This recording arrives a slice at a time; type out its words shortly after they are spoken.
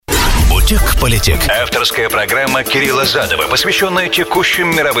Politic. Авторская программа Кирилла Задова, посвященная текущим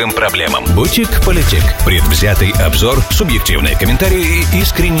мировым проблемам. Politic. Предвзятый обзор, субъективные комментарии и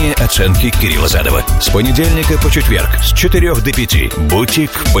искренние оценки Кирилла Задова. С понедельника по четверг с 4 до 5.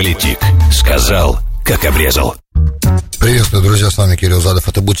 Politic. Сказал, как обрезал. Приветствую, друзья, с вами Кирилл Задов.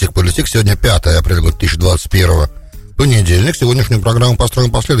 Это Politic. Сегодня 5 апреля 2021. Понедельник. Сегодняшнюю программу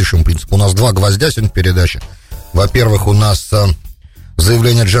построим по следующему принципу. У нас два гвоздя сегодня в передаче. Во-первых, у нас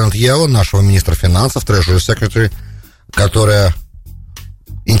заявление Джанет Йеллен, нашего министра финансов, Treasury Secretary, которая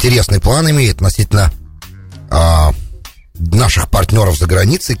интересный план имеет относительно наших партнеров за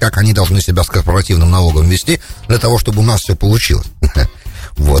границей, как они должны себя с корпоративным налогом вести, для того, чтобы у нас все получилось.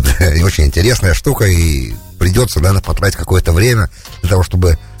 Вот, и очень интересная штука, и придется, наверное, потратить какое-то время для того,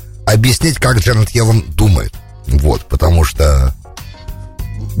 чтобы объяснить, как Джанет Йеллен думает. Вот, потому что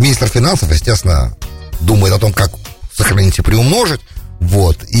министр финансов, естественно, думает о том, как сохранить и приумножить.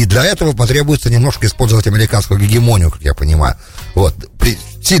 Вот, и для этого потребуется немножко использовать американскую гегемонию, как я понимаю. Вот,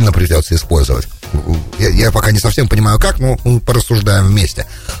 сильно придется использовать. Я пока не совсем понимаю, как, но мы порассуждаем вместе.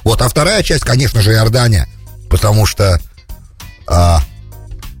 Вот, а вторая часть, конечно же, Иордания, потому что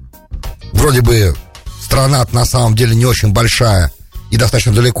вроде бы страна на самом деле не очень большая и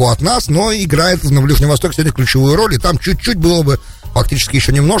достаточно далеко от нас, но играет на Ближнем Востоке сегодня ключевую роль, и там чуть-чуть было бы, фактически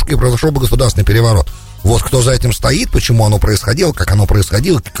еще немножко, и произошел бы государственный переворот. Вот кто за этим стоит, почему оно происходило, как оно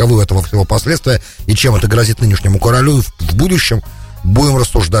происходило, каковы у этого всего последствия, и чем это грозит нынешнему королю в будущем, будем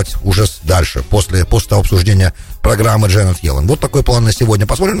рассуждать уже дальше, после того обсуждения программы Джанет Йеллен. Вот такой план на сегодня.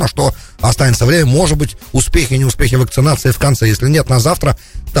 Посмотрим, на что останется время. Может быть, успехи и неуспехи вакцинации в конце. Если нет, на завтра.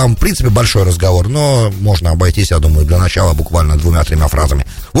 Там, в принципе, большой разговор, но можно обойтись, я думаю, для начала буквально 2-3 фразами.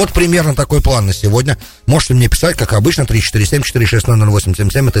 Вот примерно такой план на сегодня. Можете мне писать, как обычно,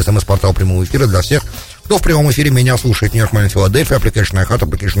 347-460-0877. Это СМС-портал прямого эфира для всех, кто в прямом эфире меня слушает. Нью-Йорк, Майами, Филадельфия, Application iHeart,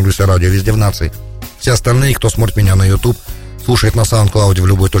 Application Люся Радио, везде в нации. Все остальные, кто смотрит меня на YouTube, слушает на SoundCloud в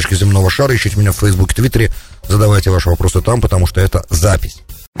любой точке земного шара, ищите меня в Фейсбуке, Твиттере, задавайте ваши вопросы там, потому что это запись.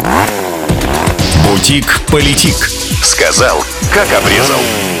 Politic. Сказал, как обрезал.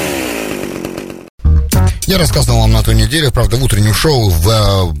 Я рассказывал вам на той неделе, правда, в утреннем шоу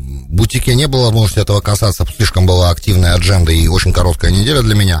в бутике не было возможности этого касаться, слишком была активная адженда и очень короткая неделя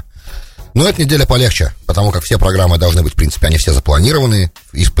для меня. Но эта неделя полегче, потому как все программы должны быть, в принципе, они все запланированы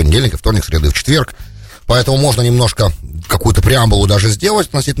из понедельника, вторник, среды, в четверг. Поэтому можно немножко какую-то преамбулу даже сделать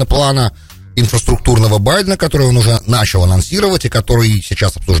относительно плана инфраструктурного Байдена, который он уже начал анонсировать и который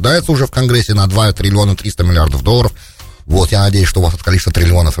сейчас обсуждается уже в Конгрессе на 2 триллиона 300 миллиардов долларов. Вот, я надеюсь, что у вас это количество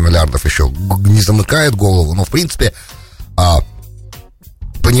триллионов и миллиардов еще не замыкает голову, но, в принципе,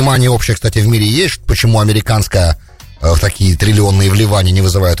 понимание общее, кстати, в мире есть, почему американская такие триллионные вливания не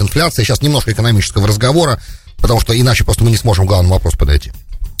вызывают инфляции. Сейчас немножко экономического разговора, потому что иначе просто мы не сможем к главному вопросу подойти.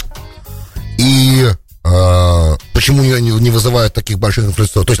 И почему не вызывают таких больших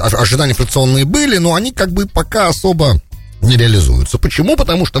инфляционных... То есть ожидания инфляционные были, но они как бы пока особо не реализуются. Почему?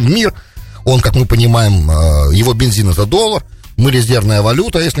 Потому что в мир, он, как мы понимаем, его бензин это доллар, мы резервная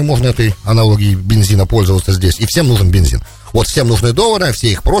валюта, если можно этой аналогией бензина пользоваться здесь, и всем нужен бензин. Вот всем нужны доллары,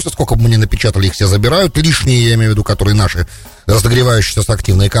 все их просят, сколько бы мы ни напечатали, их все забирают, лишние, я имею в виду, которые наши разогревающаяся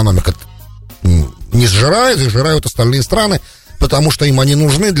активная экономика не сжирает, сжирают остальные страны, потому что им они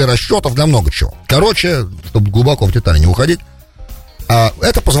нужны для расчетов, для много чего. Короче, чтобы глубоко в детали не уходить,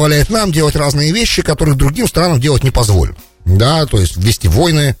 это позволяет нам делать разные вещи, которые другим странам делать не позволено. Да, то есть ввести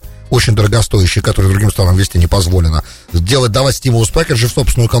войны очень дорогостоящие, которые другим странам ввести не позволено. Давать стимулус-пакеджи в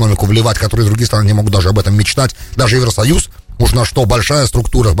собственную экономику, вливать, которые другие страны не могут даже об этом мечтать. Даже Евросоюз, уж на что большая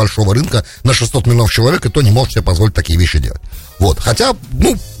структура большого рынка на 600 миллионов человек, и то не может себе позволить такие вещи делать. Вот, хотя,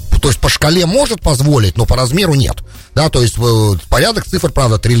 то есть по шкале может позволить, но по размеру нет. Да, то есть порядок цифр,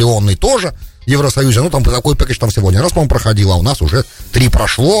 правда, триллионный тоже в Евросоюзе. Там такой пакет там сегодня раз, по-моему, проходил, а у нас уже 3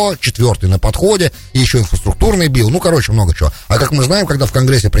 прошло, 4 на подходе, и еще инфраструктурный бил. Короче, много чего. А как мы знаем, когда в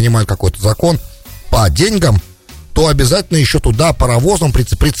Конгрессе принимают какой-то закон по деньгам, то обязательно еще туда паровозом,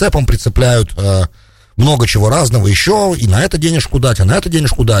 прицепом прицепляют много чего разного еще, и на это денежку дать, и на это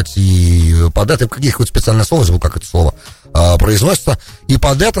денежку дать, и под это какое-то специальное слово, забыл, как это слово произносится, и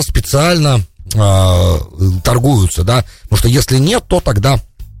под это специально торгуются, да, потому что если нет, то тогда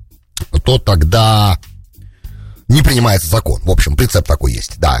не принимается закон. В общем, прицеп такой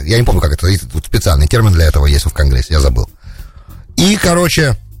есть, да, я не помню, как это, специальный термин для этого есть в Конгрессе, я забыл. И,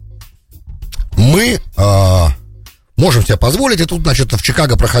 короче, мы можем себе позволить, и тут, значит, в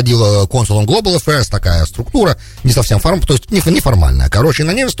Чикаго проходила Council on Global Affairs, такая структура, не совсем то есть неформальная, короче,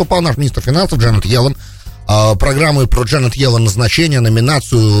 на ней выступал наш министр финансов Джанет Йеллен. Программы про Джанет Йеллен, назначение,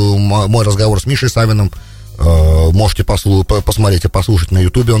 номинацию, мой разговор с Мишей Савиным, Можете посмотреть и послушать на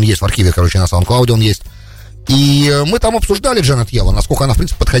Ютубе. Он есть в архиве, короче, на SoundCloud он есть. И мы там обсуждали Дженет Йеллен, насколько она, в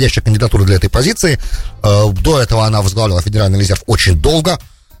принципе, подходящая кандидатура для этой позиции. До этого она возглавляла Федеральный резерв очень долго.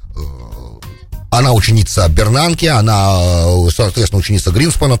 Она ученица Бернанки, она, соответственно, ученица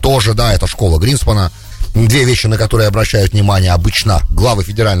Гринспана тоже, да, это школа Гринспана. Две вещи, на которые обращают внимание обычно главы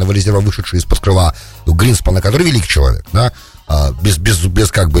Федерального резерва, вышедшие из-под крыла Гринспана, который великий человек, да, без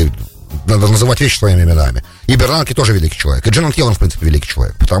как бы, надо называть вещи своими именами. И Бернанки тоже великий человек, и Дженет Йеллен, в принципе, великий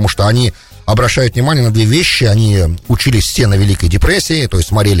человек, потому что они обращают внимание на две вещи. Они учились все на Великой депрессии, то есть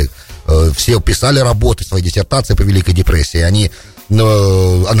смотрели, все писали работы, свои диссертации по Великой депрессии. Они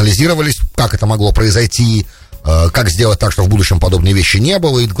анализировались, как это могло произойти, как сделать так, чтобы в будущем подобные вещи не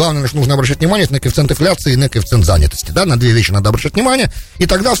было. И главное, что нужно обращать внимание, это на коэффициент инфляции и на коэффициент занятости. Да? На две вещи надо обращать внимание, и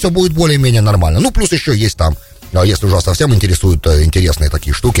тогда все будет более-менее нормально. Ну, плюс еще есть там, если уже совсем интересуют интересные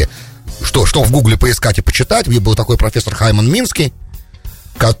такие штуки, что в Гугле поискать и почитать. Был такой профессор Хайман Минский,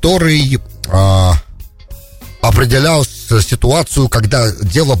 который определял ситуацию, когда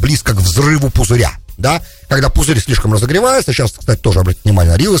дело близко к взрыву пузыря, да, когда пузырь слишком разогревается. Сейчас, кстати, тоже обратите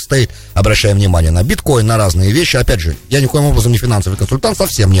внимание на real estate, обращаем внимание на биткоин, на разные вещи. Опять же, я никоим образом не финансовый консультант,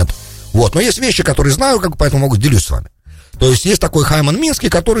 совсем нет. Вот, но есть вещи, которые знаю, как бы, поэтому могу делюсь с вами. То есть есть такой Хайман Минский,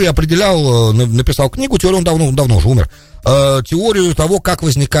 который определял, написал книгу, теорию, он давно уже умер, теорию того, как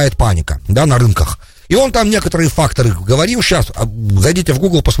возникает паника, да, на рынках. И он там некоторые факторы говорил. Сейчас зайдите в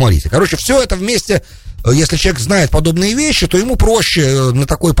Google, посмотрите. Короче, все это вместе, если человек знает подобные вещи, то ему проще на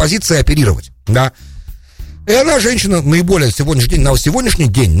такой позиции оперировать, да. И она, женщина, наиболее на сегодняшний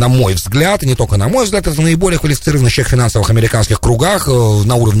день, на мой взгляд, и не только на мой взгляд, это наиболее квалифицированный человек в финансовых американских кругах,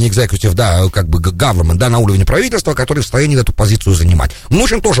 на уровне executive, да, как бы government, да, на уровне правительства, который в состоянии эту позицию занимать.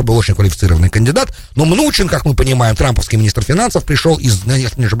 Мнучин тоже был очень квалифицированный кандидат, но Мнучин, как мы понимаем, трамповский министр финансов, пришел из,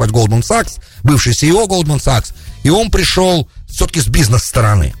 если не ошибаюсь, Goldman Sachs, бывший CEO Goldman Sachs, и он пришел все-таки с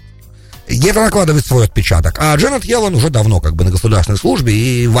бизнес-стороны. И это накладывает свой отпечаток. А Дженет Йеллен уже давно как бы на государственной службе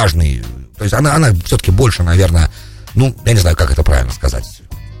и важный. То есть она все-таки больше, наверное, ну, я не знаю, как это правильно сказать.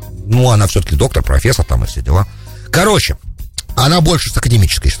 Ну, она все-таки доктор, профессор там и все дела. Короче, она больше с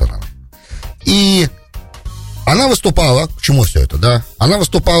академической стороны. И она выступала, к чему все это, да? Она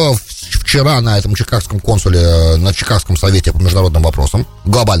выступала вчера на этом чикагском консуле, на Чикагском совете по международным вопросам,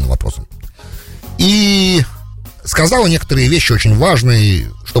 глобальным вопросам. И сказала некоторые вещи очень важные,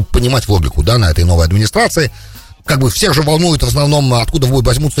 чтобы понимать логику, да, на этой новой администрации. Как бы всех же волнует в основном, откуда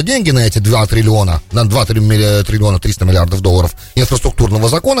возьмутся деньги на эти 2 триллиона, на 2 триллиона 300 миллиардов долларов инфраструктурного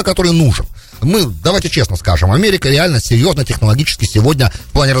закона, который нужен. Давайте честно скажем, Америка реально серьезно технологически сегодня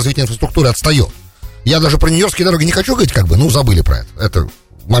в плане развития инфраструктуры отстает. Я даже про нью-йоркские дороги не хочу говорить, как бы, забыли про это. Это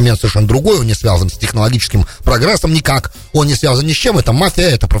момент совершенно другой, он не связан с технологическим прогрессом никак, он не связан ни с чем, это мафия,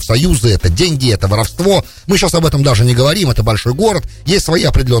 это профсоюзы, это деньги, это воровство. Мы сейчас об этом даже не говорим, это большой город, есть свои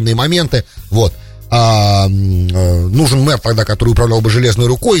определенные моменты, вот. Нужен мэр тогда, который управлял бы железной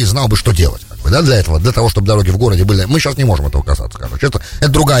рукой и знал бы, что делать, как бы, да, для того, чтобы дороги в городе были. Мы сейчас не можем этого касаться, короче. Это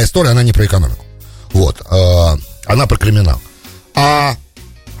другая история, она не про экономику. Вот. Она про криминал. А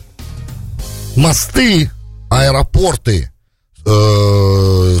мосты, аэропорты,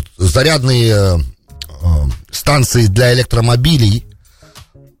 зарядные станции для электромобилей,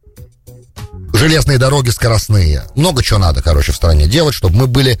 железные дороги скоростные. Много чего надо, короче, в стране делать, чтобы мы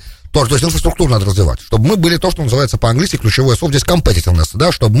были... То есть инфраструктуру надо развивать, чтобы мы были то, что называется по-английски, ключевое слово здесь competitiveness,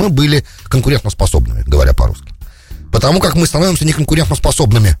 да, чтобы мы были конкурентоспособными, говоря по-русски. Потому как мы становимся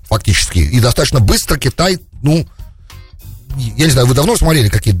неконкурентоспособными фактически. И достаточно быстро Китай, я не знаю, вы давно смотрели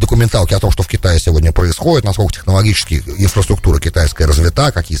какие-то документалки о том, что в Китае сегодня происходит, насколько технологически инфраструктура китайская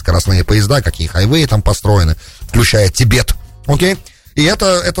развита, какие скоростные поезда, какие хайвеи там построены, включая Тибет, окей? И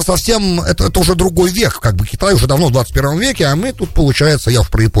это совсем, это уже другой век, как бы Китай уже давно в 21 веке, а мы тут, получается, я уж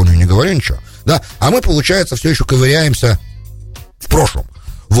про Японию не говорю ничего, да, а мы, получается, все еще ковыряемся в прошлом.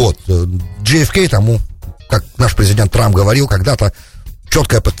 Вот, JFK тому, как наш президент Трамп говорил когда-то,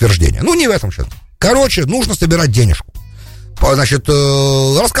 четкое подтверждение. Не в этом сейчас. Короче, нужно собирать денежку. Значит,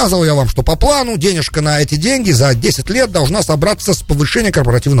 рассказывал я вам, что по плану денежка на эти деньги за 10 лет должна собраться с повышения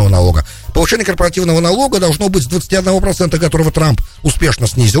корпоративного налога. Повышение корпоративного налога должно быть с 21%, которого Трамп успешно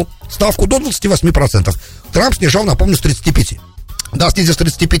снизил, ставку до 28%. Трамп снижал, напомню, с 35%. Да, снизив с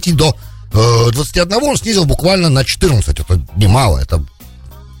 35 до 21, он снизил буквально на 14. Это немало, это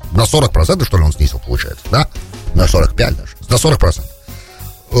на 40%, что ли, он снизил, получается, да? На 45 даже, на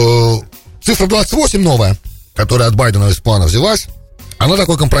 40%. Цифра 28 новая, которая от Байдена из плана взялась, она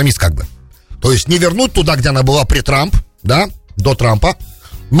такой компромисс как бы. То есть не вернуть туда, где она была при Трамп, да, до Трампа,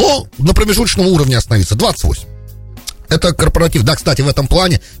 но на промежуточном уровне остановиться, 28. Это корпоратив. Да, кстати, в этом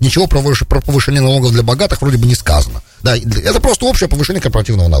плане ничего про повышение налогов для богатых вроде бы не сказано. Да, это просто общее повышение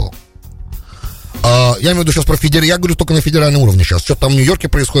корпоративного налога. Я имею в виду сейчас я говорю только на федеральном уровне сейчас. Что там в Нью-Йорке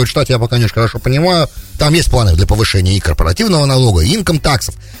происходит, в штате я пока не очень хорошо понимаю. Там есть планы для повышения и корпоративного налога, и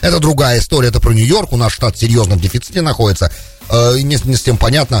инком-таксов. Это другая история, это про Нью-Йорк. У нас штат в серьезном дефиците находится. Не с тем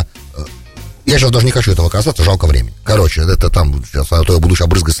понятно. Я сейчас даже не хочу этого касаться, жалко времени. Короче, это там сейчас, а то я буду сейчас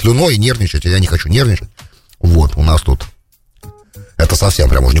брызгать слюной и нервничать, а я не хочу нервничать. Вот, у нас тут это совсем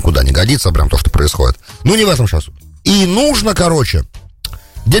прям уже никуда не годится, прям то, что происходит. Ну, не в этом сейчас. И нужно, короче,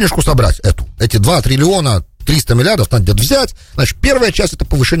 денежку собрать эти 2 триллиона 300 миллиардов надо где-то взять. Значит, первая часть — это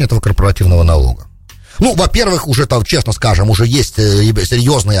повышение этого корпоративного налога. Ну, во-первых, уже там, честно скажем, уже есть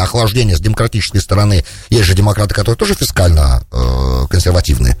серьезные охлаждения с демократической стороны. Есть же демократы, которые тоже фискально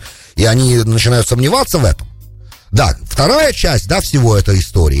консервативные. И они начинают сомневаться в этом. Да, вторая часть, да, всего этой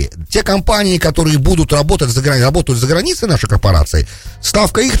истории. Те компании, которые будут работают за границей нашей корпорации,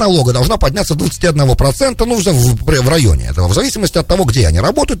 ставка их налога должна подняться до 21%, ну, в районе этого. В зависимости от того, где они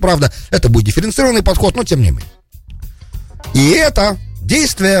работают, правда, это будет дифференцированный подход, но тем не менее. И это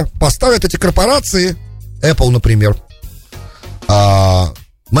действие поставит эти корпорации, Apple, например,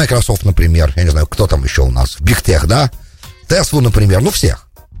 Microsoft, например, я не знаю, кто там еще у нас, Big Tech, да, Tesla, например, ну, всех.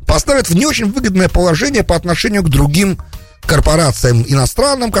 Поставят в не очень выгодное положение по отношению к другим корпорациям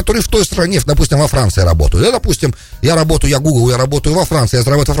иностранным, которые в той стране, допустим, во Франции работают. Да, допустим, я Google, я работаю во Франции, я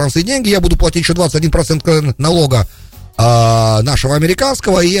зарабатываю во Франции деньги, я буду платить еще 21% налога нашего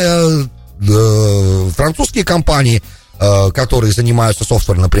американского, и французские компании, которые занимаются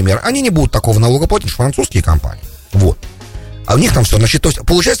софтвером, например, они не будут такого налога платить, французские компании. Вот. А у них там все, значит, то есть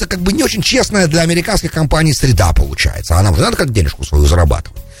получается как бы не очень честная для американских компаний среда получается. А нам же надо как денежку свою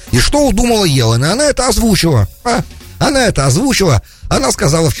зарабатывать. И что удумала Елена? Она это озвучила. Она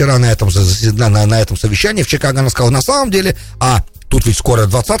сказала вчера на этом совещании в Чикаго, она сказала, на самом деле, тут ведь скоро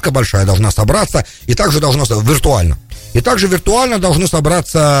 20-ка большая должна собраться, и также должна виртуально. И также виртуально должны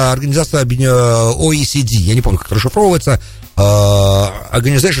собраться организация OECD, я не помню, как это расшифровывается,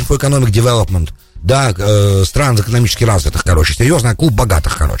 Organization for Economic Development, да, стран экономически развитых, короче, серьезно, клуб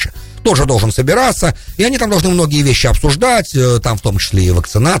богатых, короче, тоже должен собираться, и они там должны многие вещи обсуждать, там в том числе и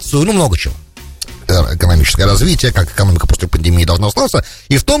вакцинацию, ну, много чего. Экономическое развитие, как экономика после пандемии должна остаться,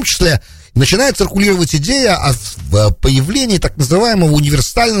 и в том числе начинает циркулировать идея о появлении так называемого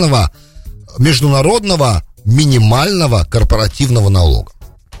универсального международного минимального корпоративного налога.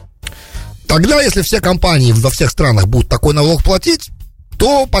 Тогда, если все компании во всех странах будут такой налог платить,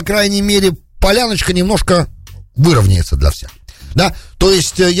 то, по крайней мере, поляночка немножко выровняется для всех. Да? То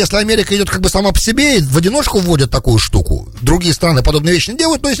есть, если Америка идет как бы сама по себе и в одиночку вводит такую штуку, другие страны подобные вещи не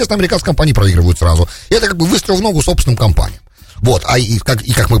делают, то, естественно, американские компании проигрывают сразу. И это как бы выстрел в ногу собственным компаниям. Вот,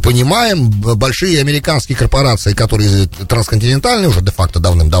 как мы понимаем, большие американские корпорации, которые трансконтинентальные уже де-факто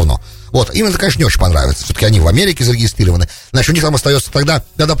давным-давно, вот, им это, конечно, не очень понравится. Все-таки они в Америке зарегистрированы. Значит, у них там остается тогда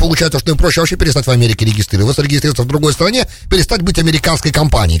получается, что им проще вообще перестать в Америке регистрироваться в другой стране, перестать быть американской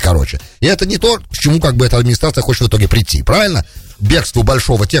компанией, короче. И это не то, к чему как бы эта администрация хочет в итоге прийти, правильно? Бегству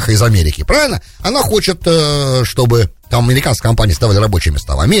большого теха из Америки, правильно? Она хочет, чтобы там американские компании ставили рабочие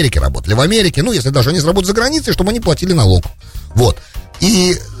места в Америке, работали в Америке, ну, если даже они заработают за границей, чтобы они платили налог. Вот.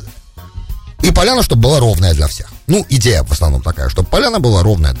 И поляна, чтобы была ровная для всех. Ну, идея в основном такая, чтобы поляна была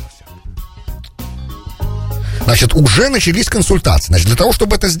ровная для всех. Значит, уже начались консультации. Значит, для того,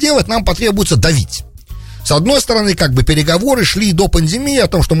 чтобы это сделать, нам потребуется давить. С одной стороны, как бы переговоры шли до пандемии о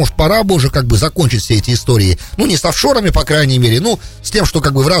том, что, может, пора бы уже как бы закончить все эти истории. Ну, не с офшорами, по крайней мере, ну, с тем, что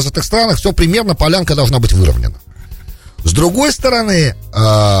как бы в развитых странах все примерно, полянка должна быть выровнена. С другой стороны,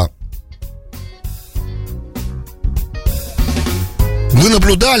 мы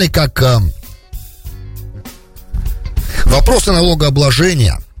наблюдали, как вопросы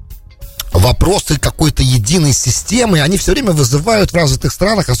налогообложения, вопросы какой-то единой системы, они все время вызывают в развитых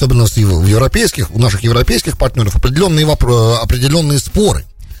странах, особенно у наших европейских партнеров, определенные споры.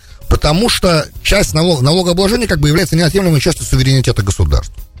 Потому что часть налогообложения как бы является неотъемлемой частью суверенитета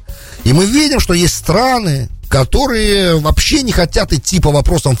государства. И мы видим, что есть страны, которые вообще не хотят идти по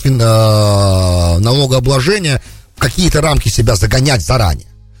вопросам налогообложения, в какие-то рамки себя загонять заранее.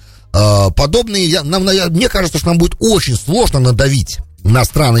 Мне кажется, что нам будет очень сложно надавить на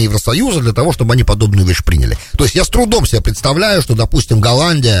страны Евросоюза для того, чтобы они подобную вещь приняли. То есть я с трудом себе представляю, что, допустим,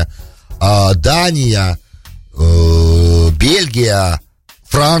 Голландия, Дания, Бельгия,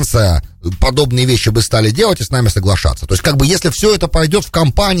 Франция подобные вещи бы стали делать и с нами соглашаться. То есть, как бы, если все это пойдет в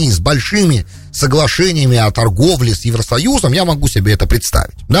компании с большими соглашениями о торговле с Евросоюзом, я могу себе это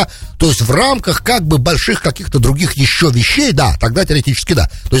представить, да? То есть, в рамках, как бы, больших каких-то других еще вещей, да, тогда теоретически да.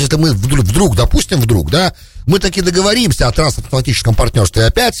 То есть, если мы вдруг, да, мы таки договоримся о трансатлантическом партнерстве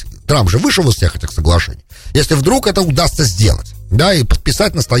опять, Трамп же вышел из всех этих соглашений, если вдруг это удастся сделать, да, и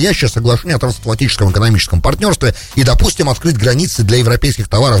подписать настоящее соглашение о трансатлантическом экономическом партнерстве и, допустим, открыть границы для европейских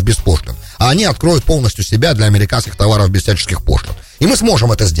товаров без пошлин, а они откроют полностью себя для американских товаров без всяческих пошлин. И мы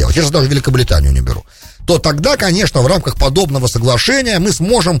сможем это сделать, я же даже Великобританию не беру. То тогда, конечно, в рамках подобного соглашения мы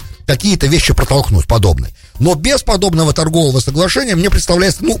сможем какие-то вещи протолкнуть подобные. Но без подобного торгового соглашения мне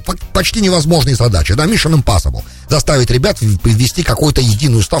представляется, почти невозможной задачей, да, mission impossible, заставить ребят ввести какую-то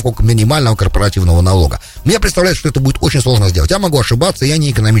единую ставку минимального корпоративного налога. Мне представляется, что это будет очень сложно сделать. Я могу ошибаться, я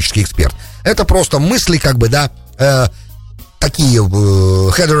не экономический эксперт. Это просто мысли, как бы, да, такие,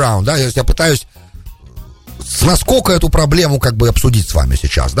 head around, да, я пытаюсь насколько эту проблему как бы обсудить с вами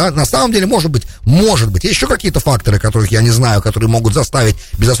сейчас, да? На самом деле, может быть, есть еще какие-то факторы, которых я не знаю, которые могут заставить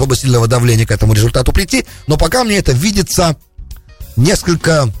без особо сильного давления к этому результату прийти, но пока мне это видится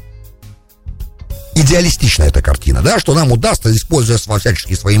несколько идеалистична эта картина, да, что нам удастся, используя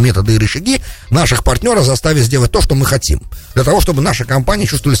всяческие свои методы и рычаги, наших партнеров заставить сделать то, что мы хотим, для того, чтобы наши компании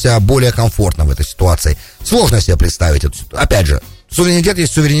чувствовали себя более комфортно в этой ситуации. Сложно себе представить эту ситуацию. Опять же, суверенитет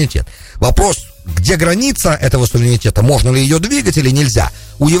есть суверенитет. Вопрос, где граница этого суверенитета, можно ли ее двигать или нельзя.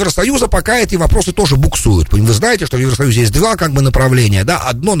 У Евросоюза пока эти вопросы тоже буксуют. Вы знаете, что в Евросоюзе есть два как бы направления, да,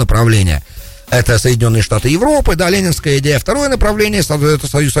 одно направление — это Соединенные Штаты Европы, да, ленинская идея. Второе направление — это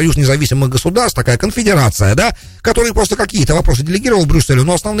союз независимых государств, такая конфедерация, да, который просто какие-то вопросы делегировал Брюсселю,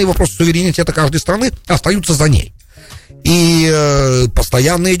 но основные вопросы суверенитета каждой страны остаются за ней. И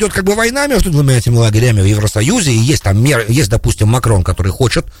постоянно идет как бы война между двумя этими лагерями в Евросоюзе, и есть там есть, допустим, Макрон, который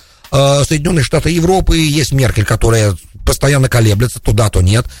хочет Соединенные Штаты Европы, и есть Меркель, которая постоянно колеблется, то да, то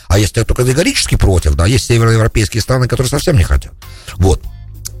нет, а есть те, кто категорически против, да, есть североевропейские страны, которые совсем не хотят. Вот.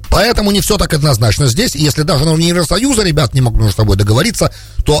 Поэтому не все так однозначно здесь. Если даже на уровне Евросоюза ребят не могут между собой договориться,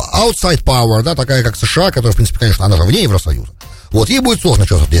 то outside power, да, такая как США, которая, в принципе, конечно, она же вне Евросоюза, вот, ей будет сложно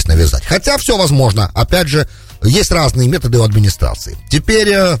что-то здесь навязать. Хотя все возможно. Опять же, есть разные методы у администрации.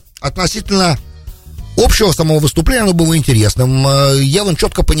 Теперь относительно общего самого выступления, оно было интересным. Елен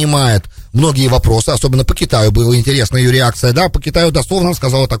четко понимает многие вопросы, особенно по Китаю была интересна ее реакция, да, по Китаю дословно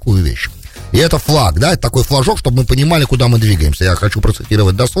сказала такую вещь. И это флаг, да, это такой флажок, чтобы мы понимали, куда мы двигаемся. Я хочу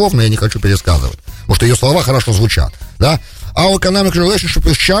процитировать дословно, я не хочу пересказывать, потому что ее слова хорошо звучат, да. Our economic relationship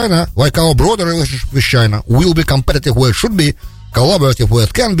with China, like our broader relationship with China, will be competitive where it should be, collaborative where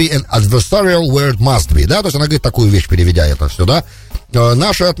it can be, and adversarial where it must be, да, то есть она говорит такую вещь, переведя это все, да.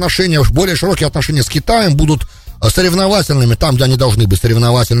 Наши отношения, более широкие отношения с Китаем будут соревновательными там, где они должны быть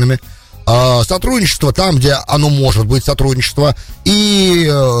соревновательными, сотрудничество там, где оно может быть сотрудничество,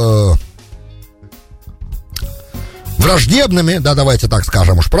 и враждебными, да, давайте так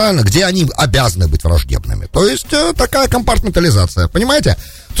скажем уж правильно, где они обязаны быть враждебными. То есть такая компартментализация, понимаете?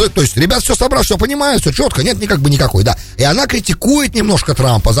 То есть ребят все собрали, все понимают, все четко, нет никакой, да. И она критикует немножко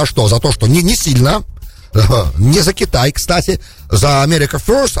Трампа за что? За то, что не сильно, не за Китай, кстати, за America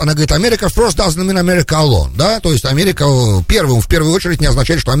First. Она говорит, America First doesn't mean America alone, да, то есть Америка в первую очередь не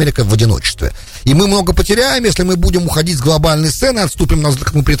означает, что Америка в одиночестве. И мы много потеряем, если мы будем уходить с глобальной сцены, отступим,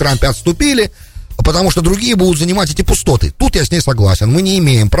 как мы при Трампе отступили, потому что другие будут занимать эти пустоты. Тут я с ней согласен. Мы не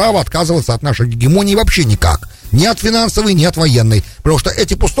имеем права отказываться от нашей гегемонии вообще никак. Ни от финансовой, ни от военной. Потому что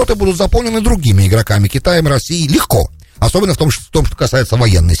эти пустоты будут заполнены другими игроками, Китаем, Россией, легко. Особенно в том, что касается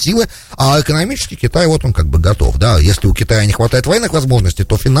военной силы. А экономически Китай, вот он как бы готов. Да? Если у Китая не хватает военных возможностей,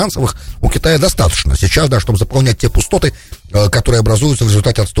 то финансовых у Китая достаточно. Сейчас, да, чтобы заполнять те пустоты, которые образуются в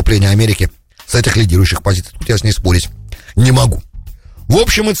результате отступления Америки с этих лидирующих позиций. Тут я с ней спорить не могу. В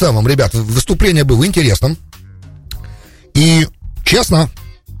общем и целом, ребят, выступление было интересным. И, честно,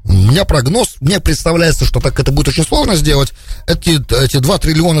 у меня прогноз, мне представляется, что так это будет очень сложно сделать. Эти 2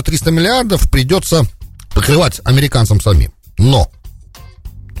 триллиона 300 миллиардов придется покрывать американцам самим. Но,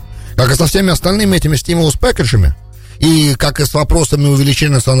 как и со всеми остальными этими стимулус-пэкэджами, и как и с вопросами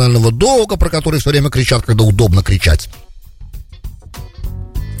увеличения национального долга, про который все время кричат, когда удобно кричать,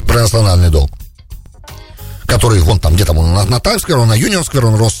 про национальный долг, который вон там где-то на Таймс-сквер, на Юнион-сквер,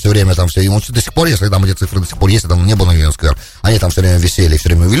 он рос все время там все, и он до сих пор, если там эти цифры до сих пор есть, там не было на Юнион-сквер, они там все время висели, все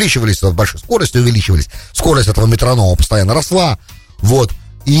время увеличивались, с большой скоростью увеличивались, скорость этого метронома постоянно росла, вот,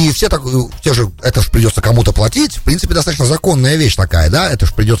 и все же, это же придется кому-то платить, в принципе, достаточно законная вещь такая, да, это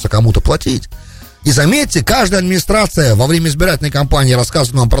же придется кому-то платить. И заметьте, каждая администрация во время избирательной кампании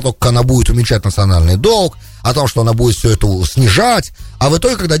рассказывает нам про то, как она будет уменьшать национальный долг, о том, что она будет все это снижать, а в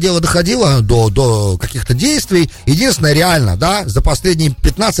итоге, когда дело доходило до каких-то действий, единственное реально, да, за последние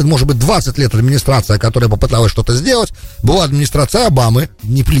 15, может быть, 20 лет администрация, которая попыталась что-то сделать, была администрация Обамы,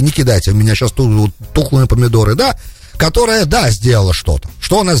 не кидайте в меня сейчас тухлые помидоры, да, которая, да, сделала что-то.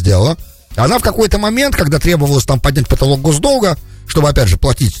 Что она сделала? она в какой-то момент, когда требовалось там поднять потолок госдолга, чтобы, опять же,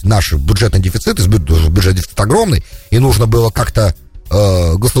 платить наш бюджетный дефицит, бюджет дефицит огромный, и нужно было как-то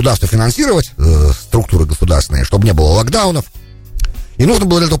государство финансировать, структуры государственные, чтобы не было локдаунов, и нужно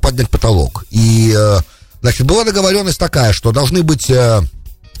было для этого поднять потолок. И, значит, была договоренность такая, что должны быть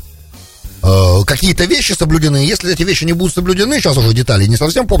какие-то вещи соблюдены. Если эти вещи не будут соблюдены, сейчас уже детали не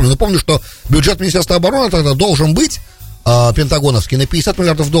совсем помню, но помню, что бюджет Министерства обороны тогда должен быть пентагоновский на $50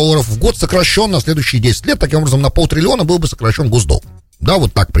 миллиардов в год сокращен на следующие 10 лет. Таким образом, на $500 billion был бы сокращен госдолг. Да,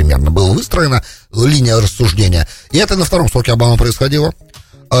 вот так примерно была выстроена линия рассуждения. И это на втором сроке Обамы происходило.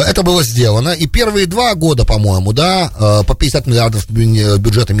 Это было сделано. И первые 2 года, по-моему, да, по $50 миллиардов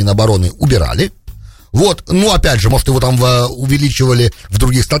бюджета Минобороны убирали. Вот, ну, опять же, может, его там увеличивали в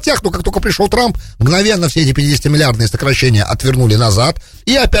других статьях, но как только пришел Трамп, мгновенно все эти 50-миллиардные сокращения отвернули назад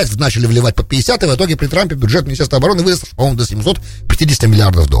и опять начали вливать по 50, и в итоге при Трампе бюджет Министерства обороны вырос, по-моему, до $750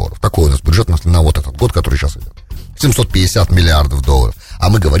 миллиардов. Такой у нас бюджет на вот этот год, который сейчас идет. $750 миллиардов. А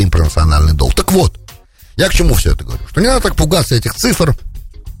мы говорим про национальный долг. Так вот, я к чему все это говорю? Что не надо так пугаться этих цифр.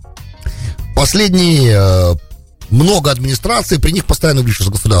 Последние много администраций, при них постоянно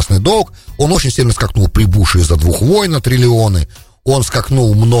увеличивается государственный долг. Он очень сильно скакнул при Буше из-за 2 войн на триллионы. Он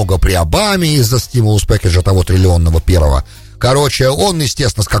скакнул много при Обаме из-за стимулус-пэкэджа того триллионного первого. Короче, он,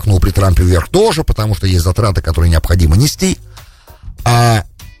 естественно, скакнул при Трампе вверх тоже, потому что есть затраты, которые необходимо нести.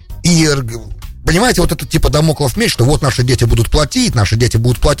 И, понимаете, вот это типа дамоклов меч, что вот наши дети будут платить, наши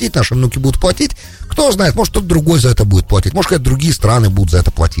внуки будут платить. Кто знает, может, кто-то другой за это будет платить. Может, какие-то другие страны будут за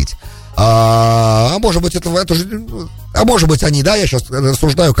это платить. А может быть, может быть, они, да, я сейчас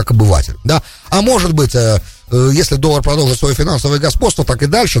рассуждаю как обыватель, да, а может быть, если доллар продолжит свое финансовое господство, так и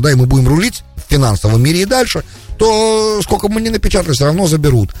дальше, да, и мы будем рулить в финансовом мире и дальше, то сколько бы мы ни напечатали, все равно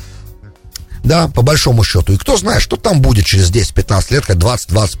заберут, да, по большому счету. И кто знает, что там будет через 10-15 лет, 20,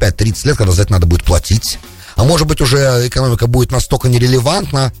 25, 30 лет, когда за это надо будет платить. А может быть, уже экономика будет настолько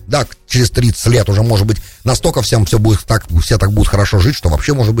нерелевантна, да, через 30 лет уже, может быть, настолько всем все так будут хорошо жить, что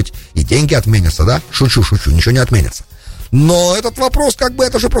вообще, может быть, и деньги отменятся, да? Шучу, ничего не отменится. Но этот вопрос,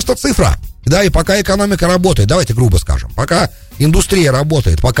 это же просто цифра. Да, и пока экономика работает, давайте грубо скажем, пока индустрия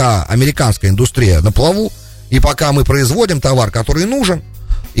работает, пока американская индустрия на плаву, и пока мы производим товар, который нужен,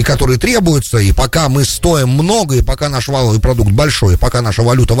 и который требуется, и пока мы стоим много, и пока наш валовый продукт большой, и пока наша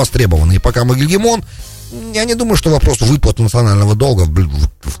валюта востребована, и пока мы гегемон, я не думаю, что вопрос выплаты национального долга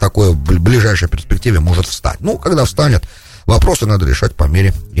в такой ближайшей перспективе может встать. Ну, когда встанет, вопросы надо решать по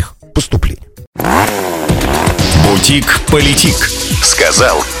мере их поступления. Бутик-политик.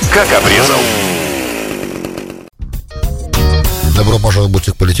 Сказал, как обрезал. Добро пожаловать в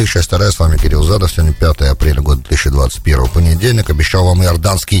Бутик-политик, часть 2, с вами Кирилл Задов. Сегодня 5 апреля года 2021, понедельник. Обещал вам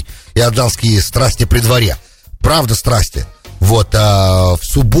иорданские страсти при дворе. Правда, страсти. Вот, в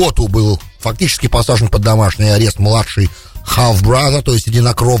субботу был фактически посажен под домашний арест младший half-brother, то есть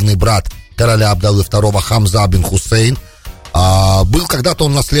единокровный брат короля Абдаллы II Хамза бин Хусейн. Был когда-то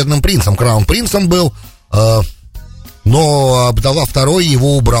он наследным принцем, краун-принцем был, но Абдалла II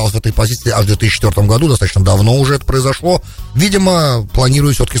его убрал с этой позиции аж в 2004 году, достаточно давно уже это произошло. Видимо,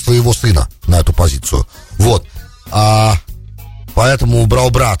 планирует все-таки своего сына на эту позицию. Вот. Поэтому убрал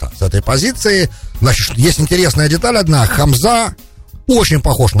брата с этой позиции. Значит, есть интересная деталь одна. Хамза очень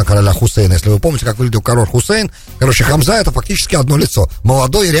похож на короля Хусейна. Если вы помните, как выглядел король Хусейн. Короче, Хамза — это фактически одно лицо.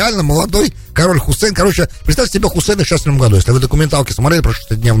 Реально молодой король Хусейн. Короче, представьте себе Хусейна в 1967 году. Если вы документалки смотрели про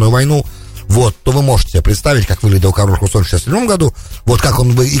 6-дневную войну, вот, то вы можете себе представить, как выглядел король Хусейн в 1967 году. Вот как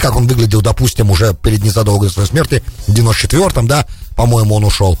он выглядел, допустим, уже незадолго до своей смерти, в 1994-м, да, по-моему, он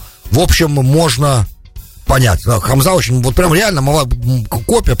ушел. В общем, можно понять. Хамза очень, вот прям реально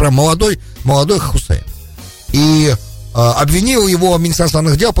копия, прям молодой Хусейн. И обвинил его Министерство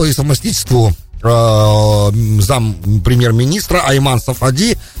иностранных дел по совместительству зам премьер-министра Айман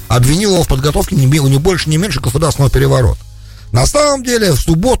Сафади, обвинил его в подготовке не больше, не меньше государственного переворота. На самом деле, в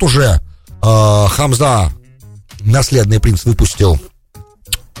субботу уже Хамза, наследный принц, выпустил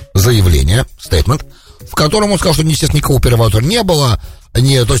заявление, стейтмент, в котором он сказал, что, естественно, никакого переворота не было. То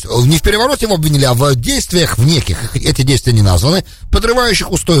есть не в перевороте его обвинили, а в действиях в неких, эти действия не названы,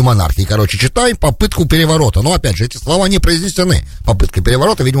 подрывающих устои монархии. Короче, читаем попытку переворота. Но, опять же, эти слова не произнесены. Попытка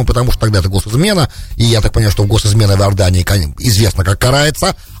переворота, видимо, потому что тогда это госизмена, и я так понимаю, что госизмена в Иордании известно, как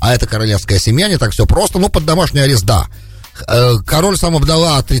карается, а это королевская семья, не так все просто, но под домашний арест, да. Король сам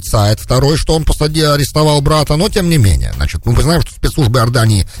Абдалла отрицает второй, что он арестовал брата, но тем не менее, значит, мы знаем, что спецслужбы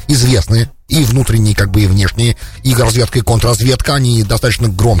Иордании известны, и внутренние, и внешние, и разведка, и контрразведка, они достаточно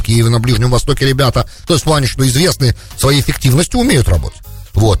громкие, и на Ближнем Востоке ребята, то есть в плане, что известны своей эффективностью, умеют работать.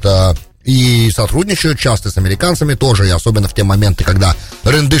 Вот, и сотрудничают часто с американцами тоже, и особенно в те моменты, когда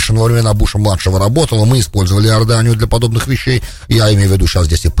рендишн во времена Буша-младшего работала, мы использовали Иорданию для подобных вещей. Я имею в виду сейчас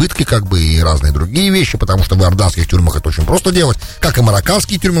здесь и пытки, как бы, и разные другие вещи, потому что в иорданских тюрьмах это очень просто делать, как и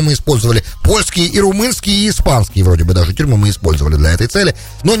марокканские тюрьмы мы использовали, польские и румынские, и испанские вроде бы даже тюрьмы мы использовали для этой цели,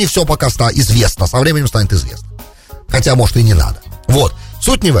 но не все пока известно, со временем станет известно. Хотя, может, и не надо. Вот,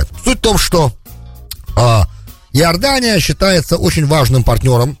 суть не в этом. Суть в том, что Иордания считается очень важным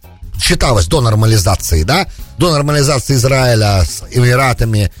партнером, считалось до нормализации, да, до нормализации Израиля с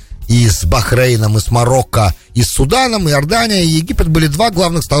Эмиратами и с Бахрейном, и с Марокко, и с Суданом. Иордания и Египет были два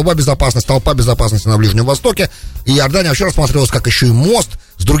главных столпа безопасности на Ближнем Востоке. И Иордания вообще рассматривалась как еще и мост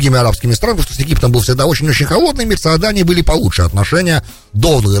с другими арабскими странами, потому что с Египтом был всегда очень-очень холодный мир, с Иорданией были получше отношения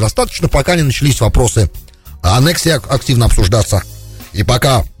долго и достаточно, пока не начались вопросы аннексии активно обсуждаться, и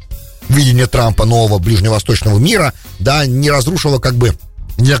пока видение Трампа нового ближневосточного мира, да, не разрушило как бы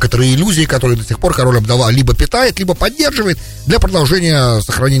некоторые иллюзии, которые до сих пор король Абдалла либо питает, либо поддерживает для продолжения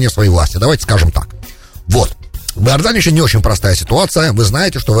сохранения своей власти. Давайте скажем так. Вот. В Иордании еще не очень простая ситуация. Вы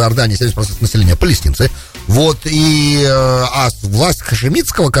знаете, что в Иордании 70% населения палестинцы. Вот. А власть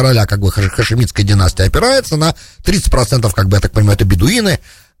хашемитского короля, как бы хашемитская династия, опирается на 30%, как бы, я так понимаю, это бедуины.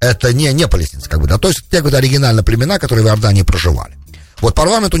 Это не палестинцы, как бы, да. То есть те, вот, оригинально племена, которые в Иордании проживали. Вот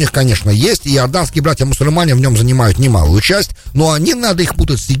парламент у них, конечно, есть, и иорданские братья-мусульмане в нем занимают немалую часть, но не надо их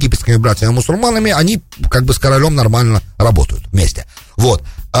путать с египетскими братьями-мусульманами, они как бы с королем нормально работают вместе. Вот.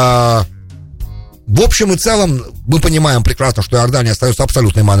 В общем и целом, мы понимаем прекрасно, что Иордания остается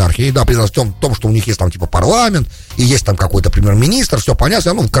абсолютной монархией, да, при том, что у них есть там типа парламент, и есть там какой-то премьер-министр, все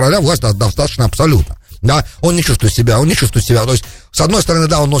понятно, ну, короля власть достаточно абсолютно. Да, он не чувствует себя, то есть, с одной стороны,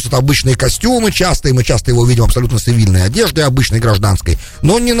 да, он носит обычные костюмы часто, и мы часто его видим абсолютно цивильной одеждой, обычной гражданской,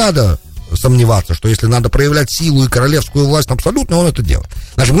 но не надо сомневаться, что если надо проявлять силу и королевскую власть абсолютно, он это делает.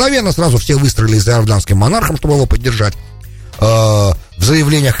 Значит, мгновенно сразу все выстроились за иорданским монархом, чтобы его поддержать. В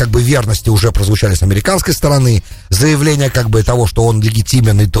заявлениях как бы верности уже прозвучали с американской стороны, заявления как бы того, что он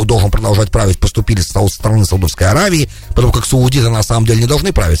легитимен и должен продолжать править, поступили со стороны Саудовской Аравии, потому как саудиты на самом деле не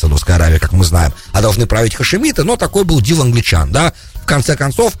должны править Саудовской Аравией, как мы знаем, а должны править хашемиты, но такой был дил англичан, да. В конце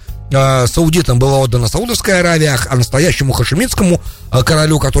концов, саудитам была отдана Саудовская Аравия, а настоящему хашемитскому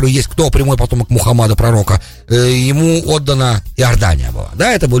королю, который есть кто прямой потомок Мухаммада, пророка, ему отдана Иордания была,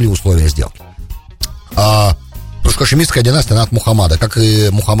 да, это были условия сделки. Потому что хашемитская династия, она от Мухаммада, как и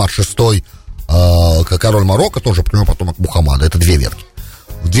Мухаммад VI, король Марокко, тоже прямой потомок Мухаммада. Это две ветки.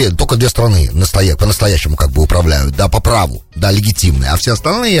 Только две страны по-настоящему как бы управляют, да, по праву, да, легитимные. А все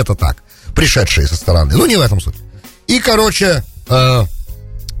остальные это так, пришедшие со стороны. Ну, не в этом суть. И, короче,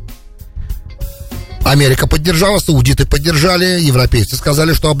 Америка поддержала, саудиты поддержали, европейцы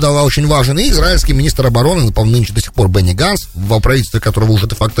сказали, что Абдалла очень важен, и израильский министр обороны, по-моему, нынче до сих пор Бенни Ганс, в правительстве которого уже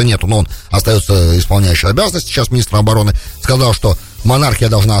де-факто нету, но он остается исполняющий обязанности сейчас министра обороны, сказал, что монархия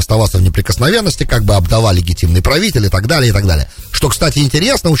должна оставаться в неприкосновенности, как бы Абдалла легитимный правитель и так далее, и так далее. Что, кстати,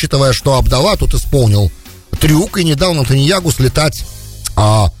 интересно, учитывая, что Абдалла тут исполнил трюк и не дал Нетаньяху слетать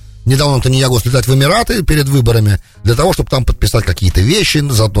в Эмираты перед выборами, для того, чтобы там подписать какие-то вещи,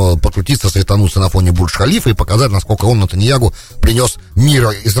 зато покрутиться, светануться на фоне Бурдж-Халифа и показать, насколько он, Нетаньяху, принес мир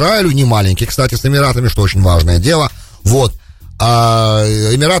Израилю, не маленький, кстати, с Эмиратами, что очень важное дело. Вот. А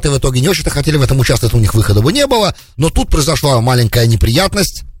Эмираты в итоге не очень-то хотели в этом участвовать, у них выхода бы не было, но тут произошла маленькая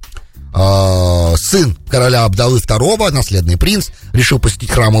неприятность. Сын короля Абдаллы II, наследный принц, решил посетить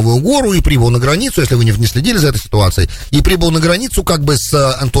Храмовую гору и прибыл на границу, если вы не следили за этой ситуацией, и прибыл на границу как бы с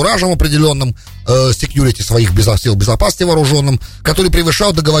антуражем определенным, секьюрити своих сил безопасности вооруженным, который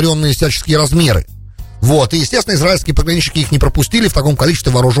превышал договоренные всяческие размеры. Вот, и, естественно, израильские пограничники их не пропустили в таком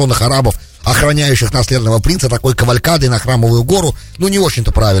количестве вооруженных арабов, охраняющих наследного принца, такой кавалькадой на Храмовую гору. Ну, не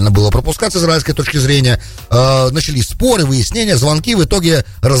очень-то правильно было пропускать с израильской точки зрения. Начались споры, выяснения, звонки. В итоге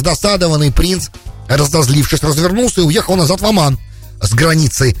раздосадованный принц, разозлившись, развернулся и уехал назад в Оман с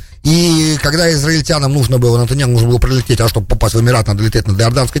границы. И когда израильтянам нужно было прилететь, а чтобы попасть в Эмират, надо лететь над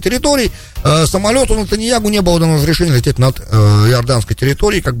иорданской территорией, самолету Нетаньяху не было дано разрешения лететь над иорданской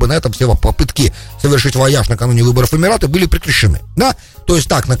территорией, как бы на этом все попытки совершить вояж накануне выборов в Эмираты были прекращены, да, то есть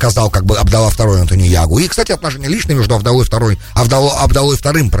так наказал как бы Абдалла II Нетаньяху. И, кстати, отношения личные между Абдаллой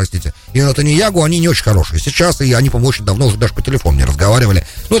II, простите, и Нетаньяху, они не очень хорошие сейчас, и они, по-моему, очень давно уже даже по телефону не разговаривали,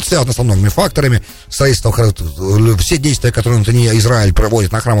 но это связано со многими факторами, все действия, которые Израиль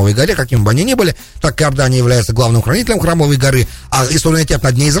проводит на Храмовой горе, какими бы они ни были, так как Иордания является главным хранителем Храмовой горы, а и суверенитет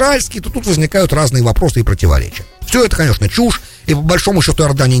над ней израильский, то тут возникают разные вопросы и противоречия. Все это, конечно, чушь, и по большому счету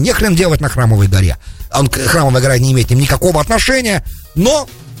Иордании не хрен делать на Храмовой горе. Храмовая гора не имеет к ним никакого отношения, но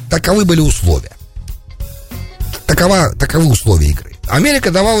таковы были условия. Таковы условия игры.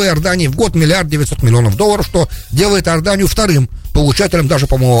 Америка давала Иордании в год $1 900 000 000, что делает Иорданию вторым получателем, даже,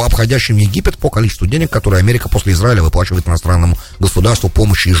 по-моему, обходящим Египет по количеству денег, которые Америка после Израиля выплачивает иностранному государству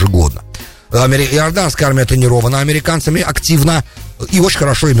помощи ежегодно. Иорданская армия тренирована американцами активно и очень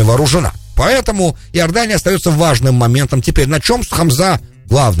хорошо ими вооружена. Поэтому Иордания остается важным моментом. Теперь, на чем Хамза,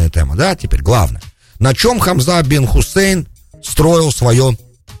 главная тема, да, теперь главное, на чем Хамза бин Хусейн строил свою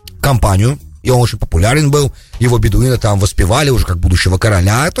кампанию, и он очень популярен был, его бедуины там воспевали уже как будущего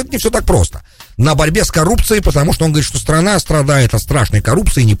короля, а тут не все так просто. На борьбе с коррупцией, потому что он говорит, что страна страдает от страшной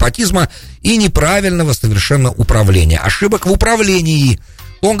коррупции, непотизма и неправильного совершенно управления, ошибок в управлении.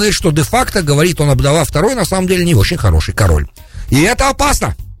 Он говорит, что де-факто, говорит он, Абдалла II, на самом деле не очень хороший король. И это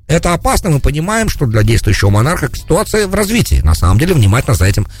опасно. Это опасно, мы понимаем, что для действующего монарха ситуация в развитии. На самом деле, внимательно за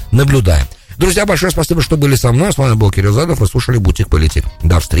этим наблюдаем. Друзья, большое спасибо, что были со мной. С вами был Кирилл Задов. Вы слушали «Бутик Политик».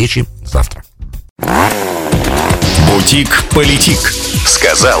 До встречи завтра. «Бутик Политик».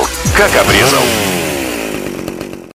 Сказал, как обрезал.